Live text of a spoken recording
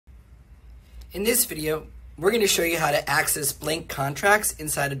In this video, we're going to show you how to access blank contracts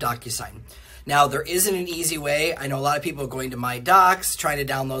inside of DocuSign. Now, there isn't an easy way. I know a lot of people are going to My Docs, trying to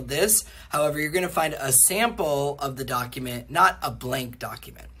download this. However, you're going to find a sample of the document, not a blank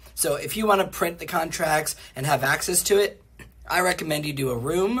document. So if you want to print the contracts and have access to it, I recommend you do a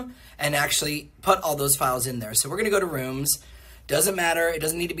room and actually put all those files in there. So we're going to go to rooms. Doesn't matter. It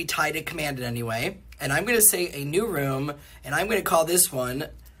doesn't need to be tied to command in any way. And I'm going to say a new room, and I'm going to call this one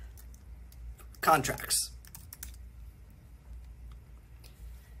contracts.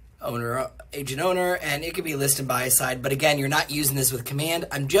 Owner, agent owner, and it could be listed by side, but again, you're not using this with command.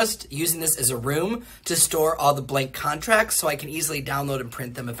 I'm just using this as a room to store all the blank contracts so I can easily download and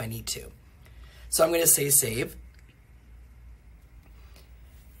print them if I need to. So I'm going to say save.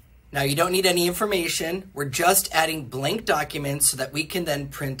 Now you don't need any information. We're just adding blank documents so that we can then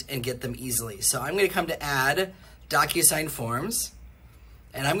print and get them easily. So I'm going to come to add DocuSign forms.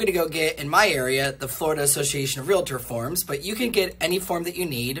 And I'm going to go get, in my area, the Florida Association of Realtor forms, but you can get any form that you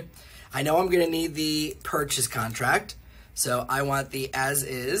need. I know I'm going to need the purchase contract, so I want the as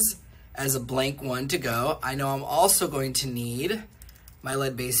is as a blank one to go. I know I'm also going to need my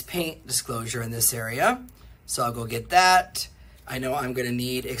lead-based paint disclosure in this area, so I'll go get that. I know I'm going to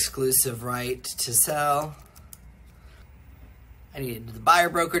need exclusive right to sell. I need the buyer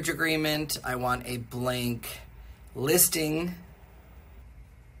brokerage agreement. I want a blank listing.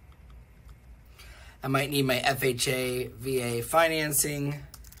 I might need my FHA, VA financing,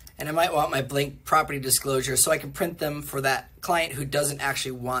 and I might want my blank property disclosure so I can print them for that client who doesn't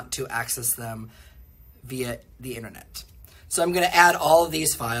actually want to access them via the internet. So I'm going to add all of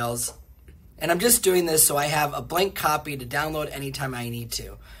these files, and I'm just doing this so I have a blank copy to download anytime I need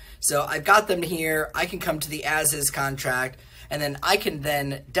to. So I've got them here. I can come to the as-is contract, and then I can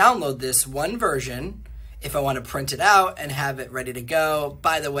then download this one version if I want to print it out and have it ready to go.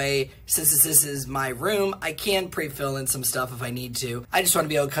 By the way, since this is my room, I can pre-fill in some stuff if I need to. I just want to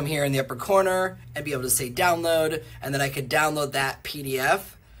be able to come here in the upper corner and be able to say download, and then I could download that PDF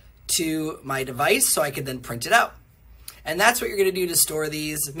to my device so I could then print it out. And that's what you're going to do to store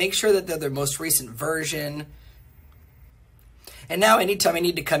these. Make sure that they're the most recent version. And now anytime I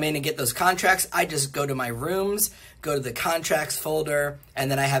need to come in and get those contracts, I just go to my rooms, go to the contracts folder, and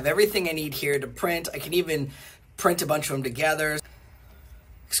then I have everything I need here to print. I can even print a bunch of them together.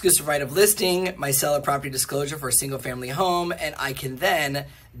 Exclusive right of listing, my seller property disclosure for a single family home, and I can then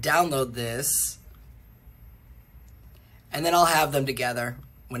download this, and then I'll have them together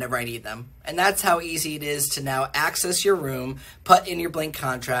whenever I need them. And that's how easy it is to now access your room, put in your blank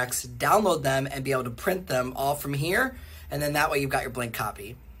contracts, download them, and be able to print them all from here. And then that way you've got your blank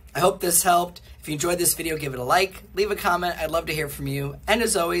copy. I hope this helped. If you enjoyed this video, give it a like, leave a comment. I'd love to hear from you. And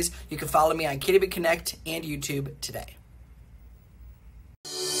as always, you can follow me on KDB Connect and YouTube today.